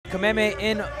Kameme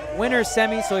in winner's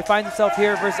semi, so he finds himself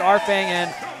here versus RFang.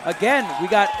 And again, we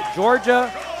got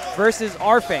Georgia versus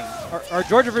RFang, or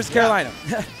Georgia versus Carolina.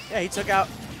 Yeah, he took out,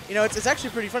 you know, it's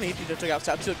actually pretty funny. He took out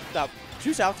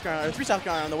three South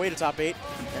Carolina on the way to top 8,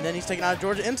 and then he's taking out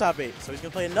Georgia in top 8. So he's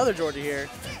going to play another Georgia here.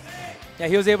 Yeah,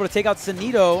 he was able to take out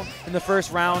Sanito in the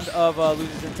first round of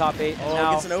losers in top 8. Oh,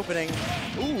 now, gets an opening.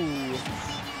 Ooh.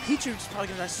 Pichu's probably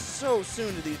going to die so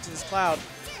soon to this Cloud.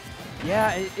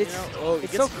 Yeah, it's so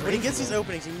crazy. When he gets these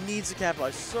openings, he needs to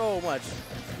capitalize so much.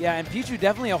 Yeah, and Pichu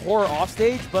definitely a horror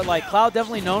offstage, but like Cloud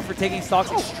definitely known for taking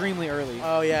stocks extremely early.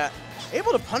 Oh, yeah.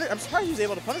 Able to punish. I'm surprised he was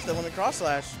able to punish that limit cross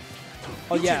slash.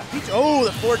 Oh, Pichu, yeah. Pichu, oh,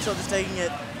 the forward tilt is taking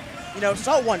it. You know,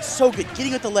 Salt 1, so good.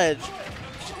 Getting at the ledge.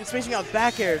 Spacing out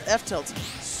back airs, F tilts.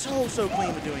 So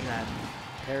clean with doing that.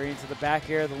 Parry into the back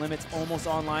air. The limit's almost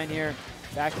online here.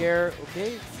 Back air,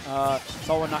 okay.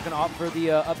 Salt 1 not going to opt for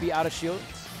the up B out of shield.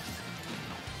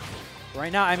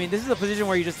 Right now, I mean, this is a position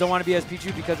where you just don't want to be as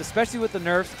Pichu because especially with the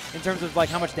nerfs in terms of like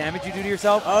how much damage you do to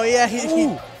yourself. Oh, yeah.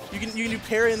 You can do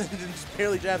parry and then just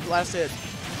barely jab the last hit.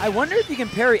 I wonder if you can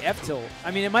parry F tilt.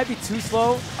 I mean, it might be too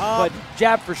slow, but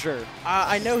jab for sure.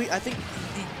 I know. I think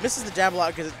he misses the jab a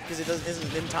lot because it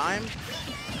isn't in time.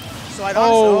 So I'd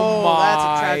honestly, that's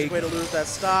a tragic way to lose that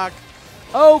stock.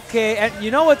 Okay, and you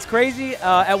know what's crazy?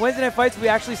 At Wednesday Night Fights, we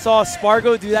actually saw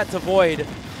Spargo do that to Void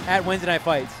at Wednesday Night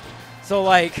Fights. So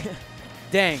like,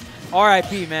 dang,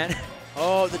 RIP, man.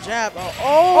 Oh, the jab.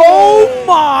 Oh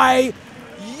my.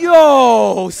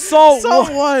 Yo, Salt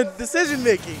 1 decision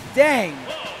making. Dang.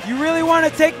 You really want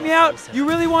to take me out? You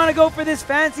really want to go for this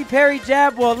fancy parry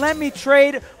jab? Well, let me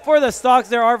trade for the stocks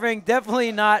there. RFang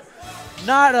definitely not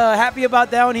happy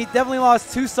about that one. He definitely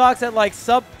lost 2 stocks at like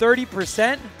sub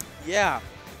 30%. Yeah.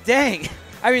 Dang.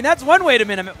 I mean, that's one way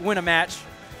to win a match.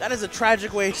 That is a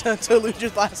tragic way to lose your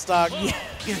last stock. Yeah.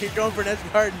 You're going for an edge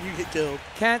guard and you get killed.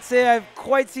 Can't say I've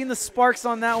quite seen the sparks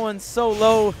on that one so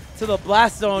low to the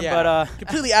blast zone, yeah. but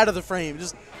completely out of the frame.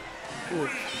 Just. Ooh.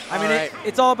 I mean,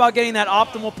 it's all about getting that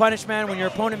optimal punish, man, when your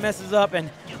opponent messes up, and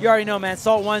you already know, man,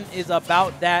 Salt 1 is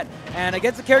about that. And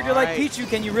against a character like Pichu,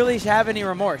 can you really have any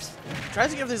remorse?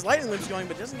 Tries to get these lightning loops going,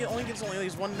 but only gets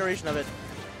one duration of it.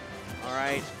 All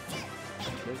right.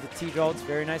 There's the T-Jolts.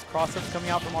 Very nice cross-ups coming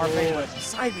out from RFang.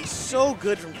 Side B so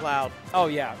good from Cloud. Oh,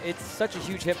 yeah. It's such a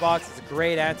huge hitbox. It's a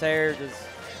great anti-air. Just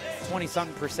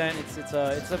 20-something%.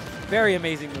 It's a very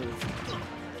amazing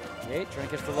move. Okay, trying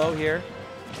to catch the low here.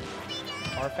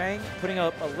 RFang putting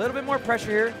up a little bit more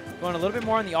pressure here, going a little bit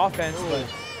more on the offense, but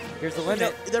here's the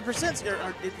limit. You know, their percents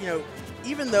are, you know,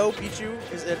 even though Pichu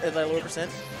is at that lower percent,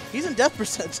 he's in death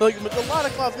percent, so like, a lot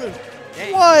of Cloud's moves.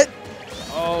 Dang. What?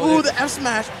 Oh, ooh, the F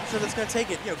smash. So that's gonna take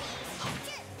it. You know.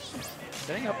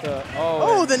 Setting up the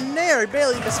the nair. He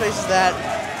barely misfaces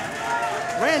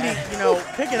that. Randy, you know,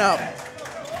 picking up.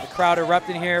 The crowd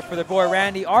erupting here for the boy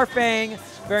Randy. RFang,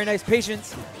 very nice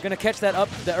patience. Gonna catch that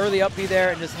the early up B there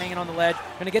and just hanging on the ledge.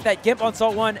 Gonna get that Gimp on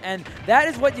Salt 1, and that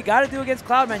is what you gotta do against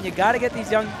Cloud, man. You gotta get these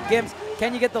young Gimps.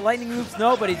 Can you get the lightning moves?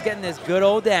 No, but he's getting this good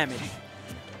old damage.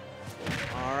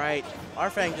 All right,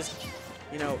 RFang just,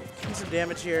 you know, getting some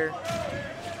damage here.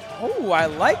 Oh, I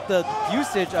like the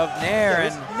usage of Nair.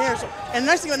 And the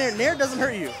nice thing about Nair, Nair doesn't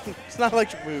hurt you. It's not an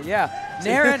electric move. Yeah,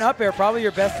 Nair and up air probably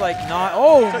your best, like, not.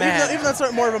 Oh, so man. Even that's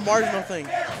sort of more of a marginal thing.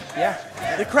 Yeah.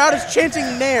 The crowd is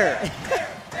chanting Nair.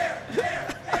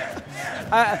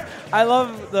 I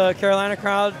love the Carolina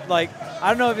crowd. Like, I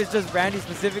don't know if it's just Randy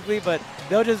specifically, but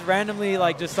they'll just randomly,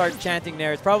 like, just start chanting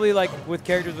Nair. It's probably, like, with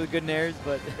characters with good Nairs,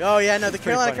 but. Oh, yeah, no, the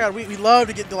Carolina crowd, we love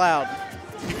to get loud.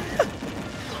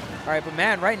 All right, but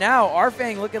man, right now,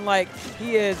 RFang looking like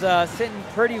he is sitting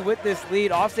pretty with this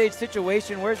lead. Offstage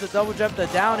situation. Where's the double jump, the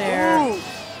down air? Ooh,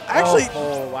 actually.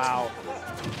 Oh, wow.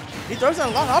 He throws out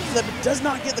a lot of options that, but does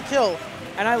not get the kill.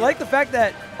 And I like the fact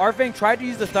that RFang tried to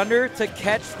use the Thunder to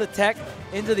catch the tech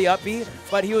into the up B,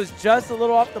 but he was just a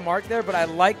little off the mark there, but I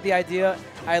like the idea.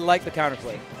 I like the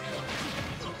counterplay.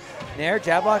 Nair,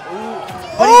 jab block.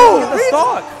 Ooh. But he doesn't get the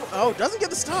stock. Oh, doesn't get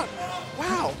the stock.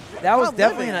 Wow. That was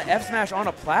definitely an F smash on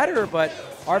a platter, but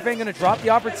RFang going to drop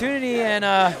the opportunity, and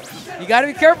you got to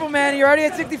be careful, man. You're already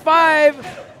at 65,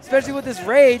 especially with this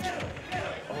rage.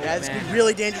 Oh, yeah, this could be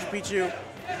really dangerous for Pichu.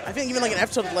 I think even like an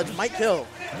F tilt ledge might kill.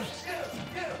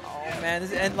 Oh, man.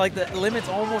 And like the limit's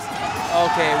almost.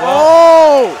 Okay,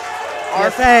 well. Oh!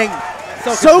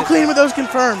 RFang. So clean with those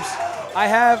confirms. I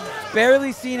have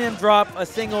barely seen him drop a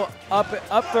single up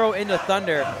throw into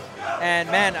Thunder. And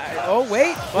man, oh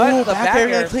wait, but ooh, the back air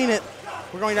gonna clean it.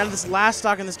 We're going down to this last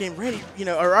stock in this game. Randy, you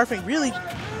know, or RFang really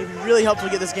helpful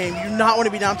to get this game. You do not want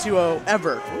to be down 2-0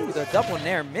 ever. Ooh, the double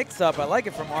Nair mix up. I like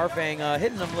it from RFang,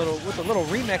 hitting them with a little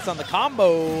remix on the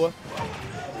combo.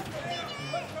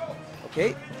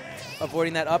 Okay.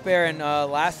 Avoiding that up air and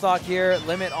last stock here.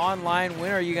 Limit online.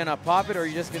 When are you going to pop it or are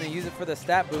you just going to use it for the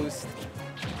stat boost?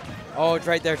 Oh, it's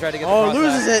right there. Try to get the cross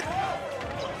loses it.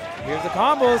 Here's the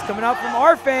combos coming out from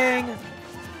RFang.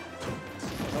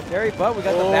 No parry, but we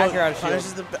got the back air out of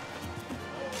shield.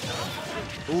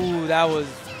 Ooh, that was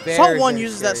very Salt 1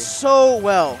 uses scary. that so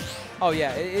well. Oh,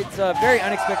 yeah. It's a very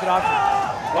unexpected option.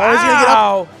 Wow. Wow. He's going to get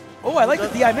up. Oh, I like the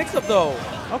DI mix-up, though.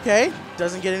 Okay.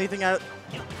 Doesn't get anything out.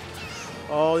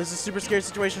 Oh, this is a super scary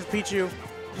situation for Pichu.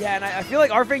 Yeah, and I feel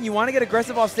like RFang, you want to get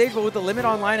aggressive off stage, but with the limit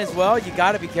online as well, you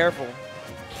got to be careful.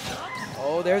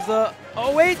 Oh, there's the...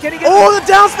 Oh, wait, can he get... Oh, the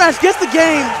down smash gets the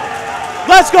game.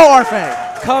 Let's go,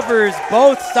 RFang. Covers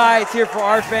both sides here for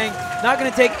RFang. Not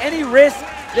going to take any risk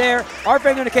there.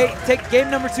 RFang going to take game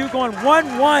number 2, going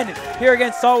 1-1 here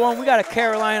against Salt 1. We got a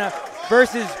Carolina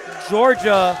versus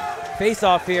Georgia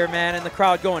face-off here, man, and the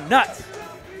crowd going nuts.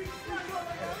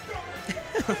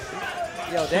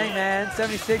 Yo, dang, man.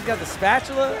 76 got the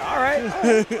spatula. All right.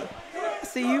 I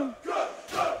see you.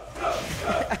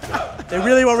 They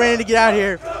really want Randy to get out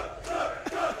here.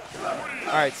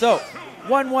 All right, so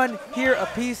 1-1 here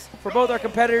apiece for both our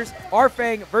competitors.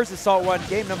 RFang versus Salt 1,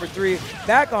 game number 3,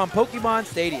 back on Pokemon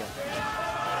Stadium.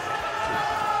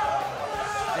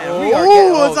 And we are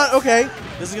getting, it's not okay.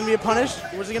 This is gonna be a punish.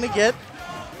 What's he gonna get?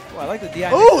 Oh, I like the DI.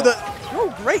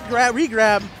 Great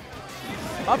re-grab.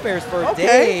 Up airs for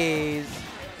days.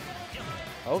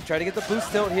 Oh, try to get the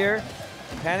boost tilt here.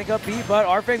 Panic up B, but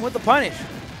RFang with the punish.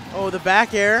 Oh, the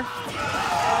back air.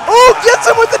 Oh, gets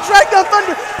him with the drag down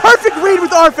thunder. Perfect read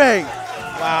with RFang.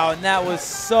 Wow, and that was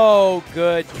so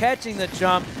good. Catching the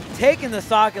jump, taking the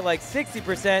stock at like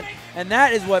 60%, and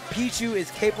that is what Pichu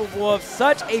is capable of.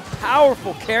 Such a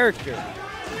powerful character.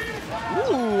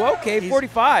 Ooh, okay,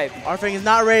 45. RFang is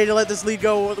not ready to let this lead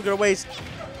go to waste.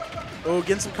 Oh,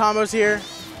 getting some combos here.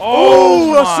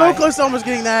 Oh, so close to almost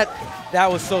getting that. That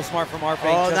was so smart from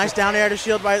RFang. Oh, nice down air to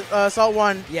shield by Salt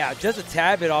 1. Yeah, just a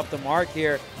tad bit off the mark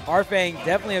here. RFang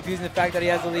definitely abusing the fact that he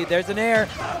has the lead. There's an air.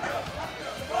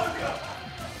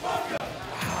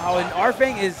 Wow, and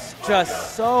RFang is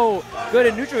just so good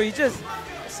in neutral.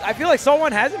 I feel like Salt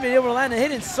 1 hasn't been able to land a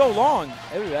hit in so long,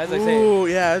 as I say. Ooh,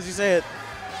 yeah, as you say it.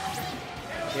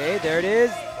 Okay, there it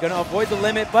is. Gonna avoid the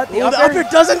limit, but the up air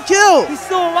doesn't kill. He's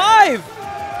still alive.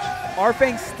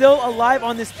 RFang still alive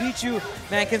on this Pichu.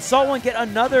 Man, can Salt 1 get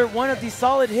another one of these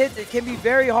solid hits? It can be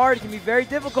very hard. It can be very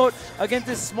difficult against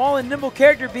this small and nimble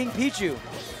character being Pichu.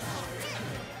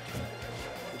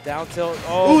 The down tilt.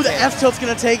 Oh, ooh, the F tilt's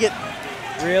going to take it.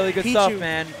 Really good stuff,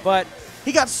 man. But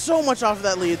he got so much off of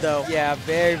that lead, though. Yeah,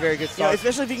 very, very good stuff. You know,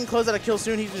 especially if he can close out a kill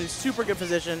soon, he's in a super good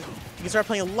position. He can start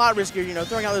playing a lot riskier, you know,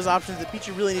 throwing out those options that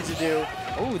Pichu really needs to do.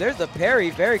 Oh, there's the parry.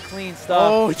 Very clean stuff.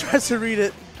 Oh, he tries to read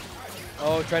it.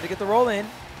 Oh, tried to get the roll in.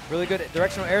 Really good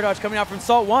directional air dodge coming out from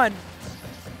Salt 1.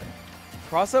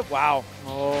 Cross up. Wow.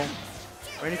 Oh.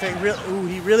 Or anything real. Ooh,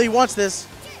 he really wants this.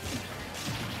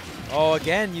 Oh,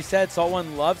 again, you said Salt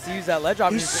 1 loves to use that ledge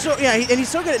option. He's so, yeah, and he's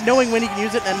so good at knowing when he can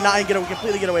use it and not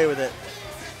completely get away with it.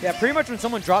 Yeah, pretty much when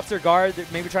someone drops their guard, they're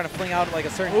maybe trying to fling out like a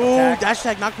certain ooh, attack. dash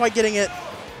tag, not quite getting it.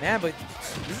 Man, but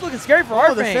this is looking scary for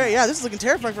RFang. Yeah, this is looking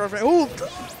terrifying for RFang. Ooh.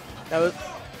 That was.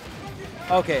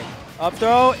 Okay, up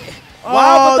throw. Oh,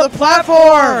 wow, but the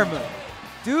platform!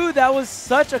 Dude, that was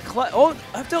such a oh,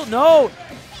 up tilt, no.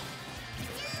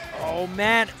 Oh,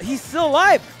 man, he's still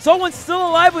alive. Someone's still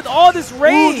alive with all this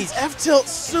rage. Ooh, this F tilt,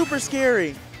 super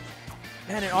scary.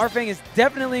 Man, and RFang is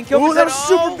definitely in kill percent. Ooh, that was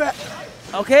super bad.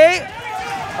 Okay.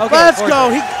 Okay. Let's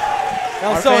go.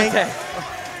 That was so intense.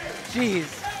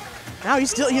 Jeez. Now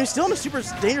he's still in a super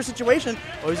dangerous situation.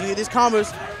 Oh, he's gonna get these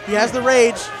combos. He has the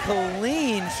rage.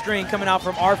 Clean string coming out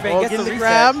from RFang. Oh, gets getting the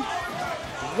grab.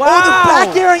 Wow. Oh,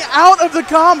 the back airing out of the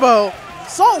combo.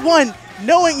 Salt 1,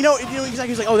 knowing, you know exactly,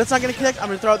 he's like, oh, that's not gonna connect. I'm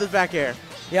gonna throw out this back air.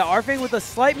 Yeah, RFang with a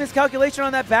slight miscalculation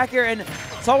on that back air, and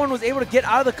Salt 1 was able to get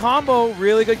out of the combo.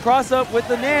 Really good cross up with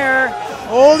the nair.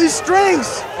 Oh, these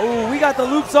strings. Oh, we got the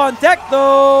loops on deck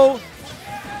though.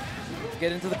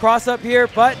 Get into the cross up here,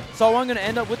 but Salt 1 gonna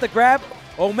end up with the grab.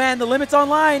 Oh man, the limit's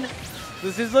online.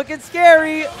 This is looking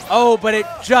scary. Oh, but it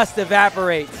just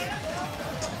evaporates.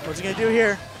 What's he gonna do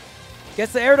here?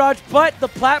 Gets the air dodge, but the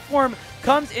platform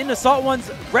comes into Salt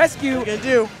 1's rescue. What's he gonna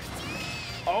do?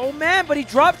 Oh man, but he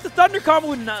drops the thunder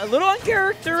combo, a little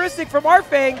uncharacteristic from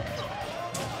RFang.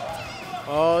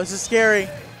 Oh, this is scary.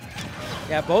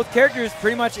 Yeah, both characters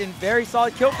pretty much in very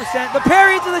solid kill percent. The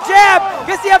parry into the jab,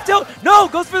 gets the up tilt. No,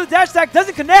 goes for the dash attack,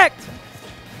 doesn't connect.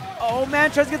 Oh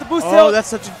man, tries to get the boost tilt. Oh, that's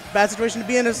such a bad situation to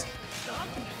be in.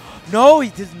 No, he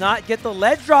does not get the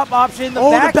ledge drop option. The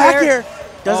back air.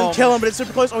 Doesn't kill him, but it's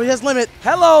super close. Oh, he has limit.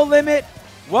 Hello, limit.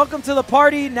 Welcome to the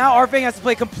party. Now RFang has to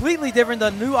play completely different. The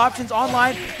new options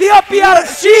online. The up B out of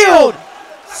shield.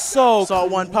 So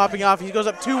Salt 1 popping off. He goes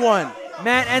up 2-1.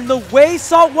 Man, and the way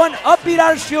Salt 1 upbeat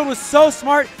out of shield was so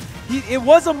smart. It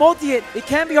was a multi-hit. It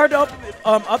can be hard to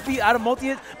upbeat out of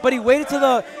multi-hit, but he waited till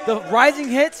the rising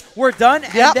hits were done,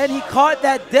 and then he caught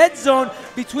that dead zone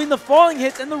between the falling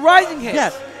hits and the rising hits.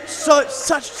 Yes, so,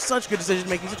 such good decision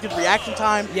making, such good reaction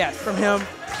time from him.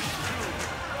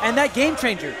 And that game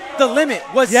changer, the limit,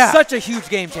 was such a huge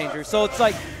game changer. So it's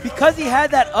like, because he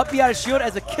had that up B out of shield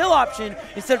as a kill option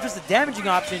instead of just a damaging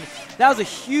option, that was a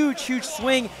huge, huge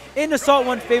swing in the Salt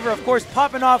 1 favor. Of course,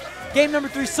 popping off game number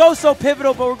 3, so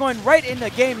pivotal, but we're going right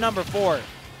into game number 4.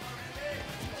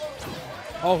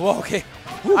 Oh, whoa, okay.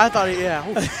 Woo. I thought,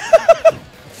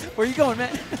 Where you going,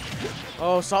 man?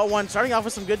 Oh, Salt 1 starting off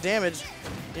with some good damage.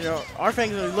 You know,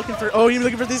 RFang looking for, he's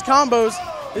looking for these combos.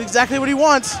 It's exactly what he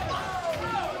wants.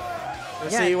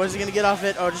 Let's see, what is he going to get off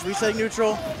it? Oh, just resetting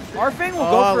neutral. RFang will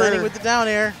go for landing with the down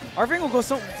air. RFang will go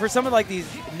for some of like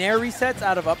these nair resets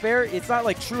out of up air. It's not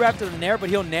like true after the nair,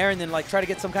 but he'll nair and then like try to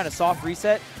get some kind of soft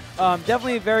reset.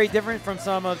 Definitely very different from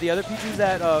some of the other Pichus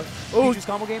that Pichu's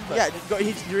combo game. But. Yeah,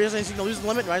 he's going to lose the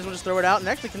limit. Might as well just throw it out and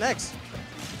actually connects.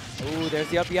 Ooh, there's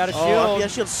the up B out of shield. Up B out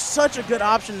of shield, such a good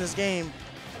option in this game.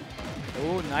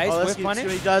 Ooh, nice whiff punish. See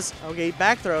what he does. Okay,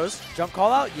 back throws. Jump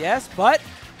call out, yes, but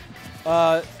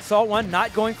Salt 1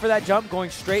 not going for that jump,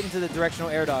 going straight into the directional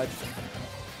air dodge.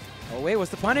 Oh, wait, what's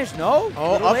the punish? No.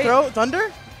 Oh, up throw,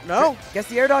 thunder? No. Gets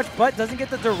the air dodge, but doesn't get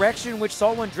the direction which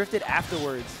Salt 1 drifted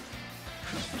afterwards.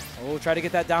 Oh, try to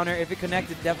get that down air. If it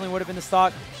connected, definitely would have been the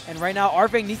stock. And right now,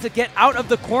 RFang needs to get out of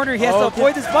the corner. He has to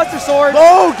avoid this Buster Sword.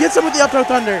 Oh, gets him with the up throw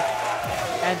thunder.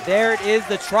 And there it is,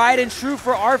 the tried and true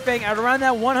for RFang at around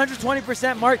that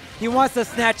 120% mark. He wants to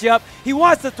snatch you up. He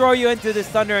wants to throw you into this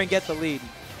thunder and get the lead.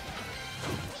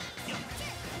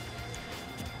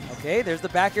 Okay, there's the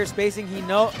back air spacing.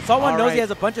 Salt 1 knows he has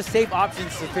a bunch of safe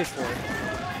options to fish for.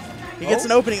 He gets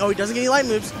an opening. Oh, he doesn't get any light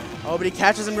moves. Oh, but he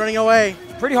catches him running away.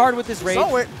 Pretty hard with this rage.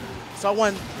 Salt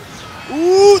 1.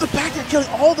 Ooh, the back air killing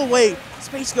all the way.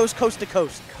 Space goes coast to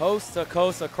coast. Coast to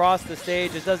coast across the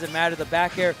stage. It doesn't matter. The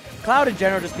back air. Cloud in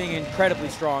general just being incredibly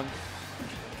strong.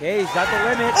 Okay, he's got the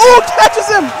limit. Oh, catches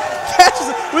him! Catches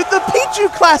him with the Pichu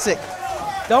classic.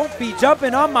 Don't be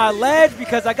jumping on my ledge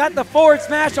because I got the forward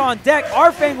smash on deck.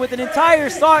 RFang with an entire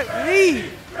stock lead.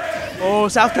 Oh,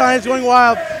 South Carolina's going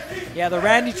wild. Yeah, the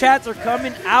Randy chats are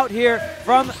coming out here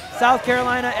from South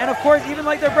Carolina, and of course, even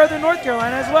like their brother North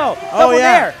Carolina as well. Oh,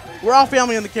 yeah. We're all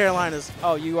family in the Carolinas.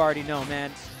 Oh, you already know,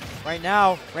 man. Right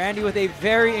now, Randy with a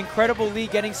very incredible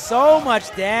lead, getting so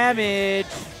much damage.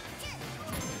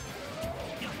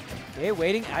 Okay,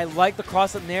 waiting. I like the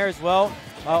cross-up there as well.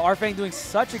 RFang doing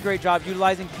such a great job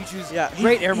utilizing Pichu's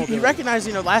great air mobility. He recognized,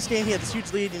 last game he had this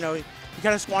huge lead. He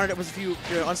kind of squandered it with a few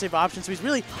unsafe options. So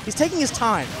he's taking his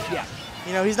time. Yeah.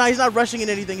 He's not rushing in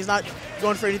anything. He's not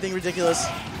going for anything ridiculous.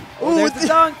 Oh, there's the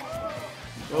dunk.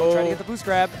 Oh, trying to get the boost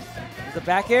grab. There's the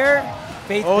back air.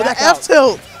 Fades back the F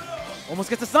tilt. Almost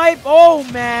gets the snipe. Oh,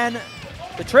 man.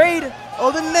 The trade.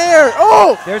 Oh, the nair.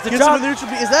 Oh, there's the jump.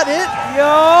 Is that it?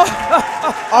 Yo.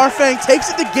 RFang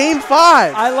takes it to game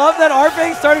 5. I love that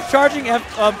RFang started charging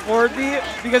forward B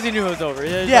because he knew it was over.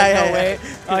 There's no way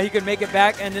he could make it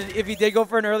back. And then if he did go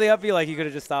for an early up B, he could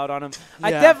have just styled on him. Yeah.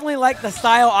 I definitely like the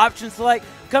style option select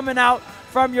coming out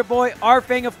from your boy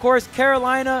RFang. Of course,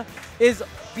 Carolina is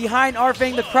behind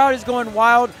RFang. The crowd is going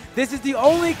wild. This is the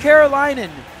only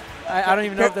Carolinian. I don't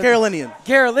even know. Carolinian.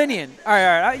 Carolinian. All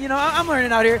right. I'm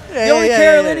learning out here. The only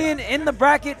Carolinian in the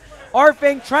bracket.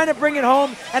 RFang trying to bring it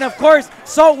home. And, of course,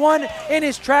 Salt 1 in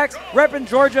his tracks, repping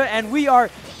Georgia. And we are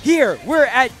here. We're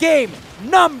at game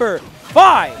number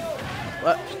 5.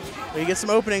 Well, we get some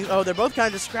openings. Oh, they're both kind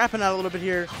of just scrapping out a little bit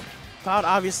here. Cloud,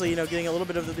 obviously, getting a little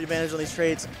bit of the advantage on these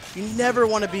trades. You never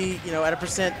want to be, at a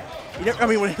percent. You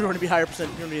never want to be higher percent.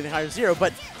 You don't want to be higher 0.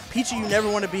 But Pichu, you never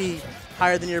want to be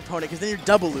higher than your opponent because then you're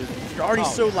double losing. You're already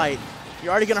so light.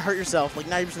 You're already going to hurt yourself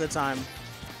 90% of the time.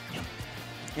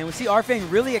 And we see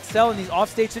RFang really excel in these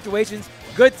offstage situations.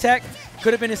 Good tech.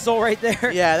 Could have been his soul right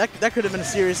there. Yeah, that could have been a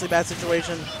seriously bad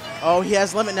situation. Oh, he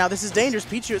has limit now. This is dangerous.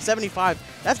 Pichu at 75.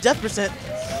 That's death percent.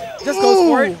 Just goes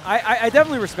for it. I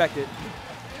definitely respect it.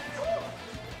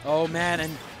 Oh, man.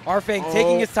 And RFang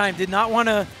taking his time. Did not want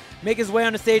to make his way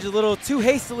on the stage a little too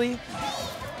hastily.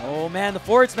 Oh, man, the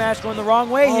forward smash going the wrong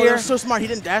way here. That's so smart. He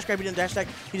didn't dash grab. He didn't dash attack.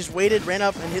 He just waited, ran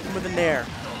up, and hit him with a nair.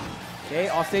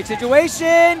 Okay, offstage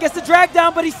situation. Gets the drag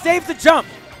down, but he saves the jump.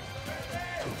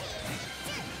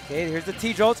 Okay, here's the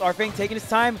T-jolts. RFang taking his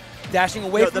time, dashing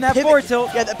away from that forward tilt.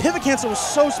 Yeah, the pivot cancel was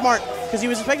so smart because he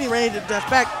was expecting Randy to dash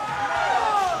back.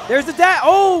 There's the dash.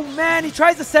 Oh, man, he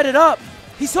tries to set it up.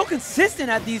 He's so consistent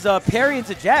at these parry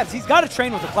into jabs. He's got to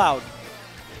train with the Cloud.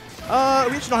 We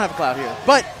actually don't have a Cloud here.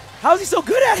 But how is he so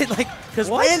good at it? Like, because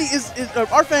Randy is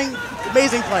RFang,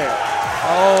 amazing player.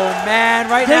 Oh, man,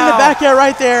 right Hitting now. the back air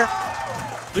right there.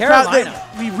 The crowd, Carolina.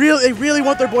 they really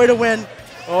want their boy to win.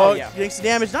 Oh, yeah. Getting some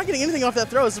damage. Not getting anything off that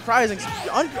throw is surprising.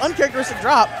 Uncharacteristic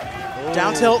drop. Oh.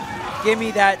 Down tilt. Give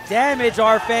me that damage,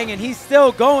 RFang, and he's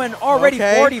still going already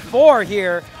 44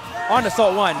 here on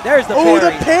Assault 1. There's the parry. Oh,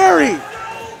 the parry.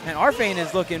 And RFang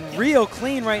is looking real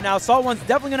clean right now. Assault 1's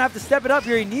definitely going to have to step it up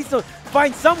here. He needs to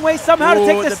find some way, somehow, to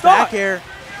take this stock. Back air.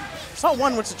 Assault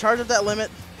 1 wants to charge up that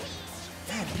limit.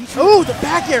 Oh, the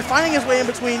back air, finding his way in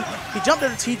between. He jumped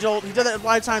at a T-jolt. He did that a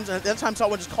lot of times, and at that time,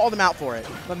 Assault 1 just called him out for it.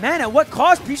 But man, at what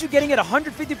cost? Pichu getting at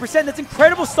 150%. That's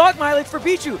incredible stock mileage for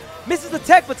Pichu. Misses the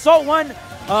tech, but Assault 1,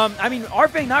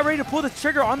 RFang not ready to pull the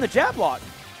trigger on the jab block.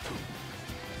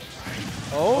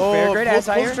 Oh, very great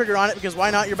anti-air. Pull the trigger on it, because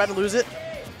why not? You're about to lose it.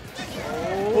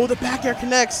 Oh, the back air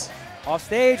connects. Off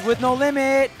stage with no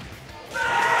limit.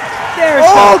 There's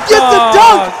get the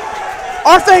dunk!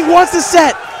 RFang wants the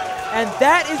set. And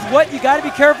that is what you got to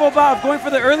be careful about, going for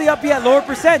the early up B at lower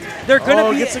percent. They're going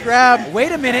to be. Gets a grab.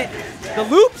 Wait a minute. The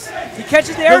loops. He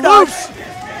catches the air dodge.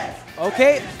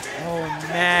 Okay. Oh,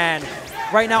 man.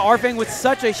 Right now, RFang with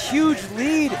such a huge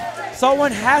lead. Assault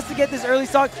 1 has to get this early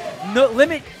stock. No,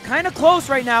 limit kind of close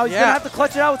right now. He's going to have to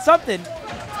clutch it out with something.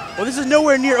 Well, this is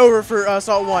nowhere near over for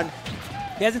Assault 1.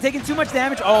 He hasn't taken too much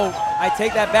damage. Oh, I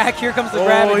take that back. Here comes the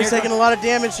grab. Oh, he's taking a lot of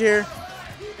damage here.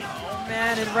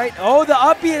 Man, and right. Oh, the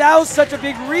up B. That was such a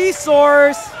big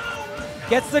resource.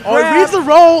 Gets the grab. Oh, he reads the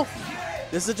roll.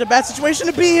 This is such a bad situation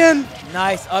to be in.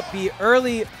 Nice up B.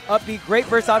 Early up B. Great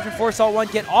burst option for Assault 1.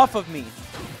 Get off of me.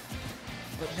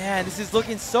 But man, this is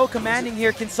looking so commanding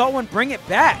here. Can Assault 1 bring it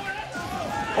back?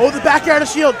 Oh, the back air out of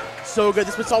shield. So good.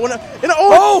 This puts Assault 1 in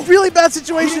a really bad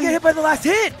situation. He didn't get hit by the last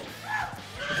hit.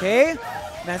 Okay.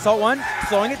 Man, Assault 1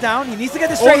 slowing it down. He needs to get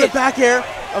this straight. Oh, the back air.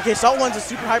 Okay, Assault 1's a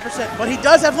super high percent, but he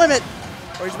does have limit.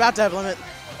 Or he's about to have limit.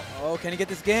 Oh, can he get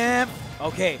this gimp?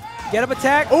 Okay. Get up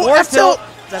attack. Oh, F tilt.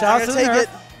 That's not going to take it.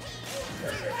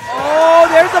 Oh,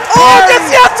 there's the parry. Oh, gets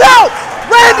the F tilt.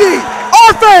 Randy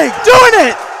RFang doing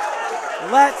it.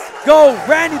 Let's go.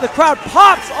 Randy, the crowd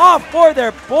pops off for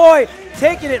their boy.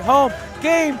 Taking it home.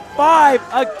 Game 5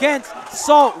 against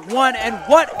Assault 1. And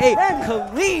what a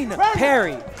clean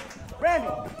parry. Randy.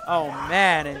 Oh,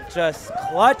 man, and just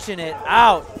clutching it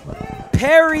out.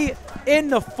 Parry in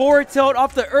the forward tilt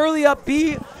off the early up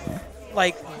B.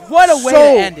 Like, what a way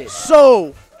to end it.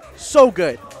 So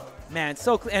good. Man,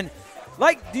 so clean. And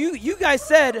like you guys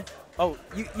said, oh,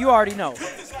 you already know.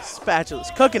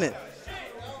 Spatulas, cooking it.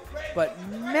 But,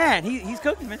 man, he's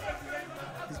cooking, man.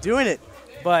 He's doing it.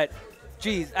 But,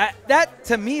 geez, that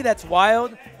to me, that's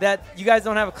wild that you guys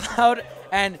don't have a Cloud.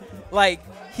 And, like,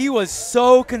 he was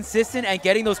so consistent at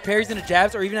getting those parries into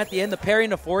jabs, or even at the end, the parry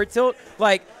into forward tilt.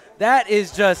 Like, that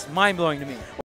is just mind-blowing to me.